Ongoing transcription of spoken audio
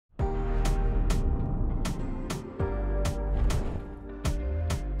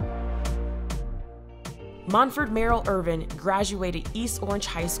Montford Merrill Irvin graduated East Orange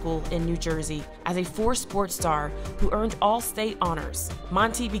High School in New Jersey as a four-sport star who earned all-state honors.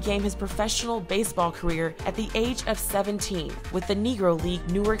 Monte began his professional baseball career at the age of 17 with the Negro League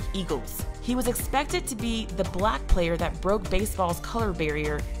Newark Eagles. He was expected to be the black player that broke baseball's color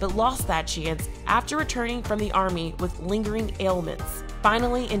barrier, but lost that chance after returning from the Army with lingering ailments.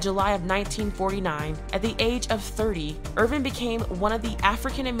 Finally, in July of 1949, at the age of 30, Irvin became one of the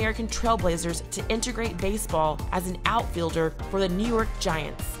African-American trailblazers to integrate baseball as an outfielder for the New York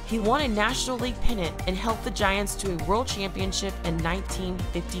Giants. He won a National League pennant and helped the Giants to a World Championship in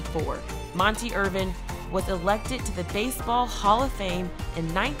 1954. Monte Irvin was elected to the Baseball Hall of Fame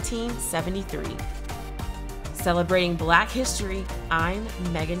in 1973. Celebrating Black history, I'm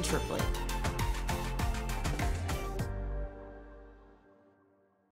Megan Triplett.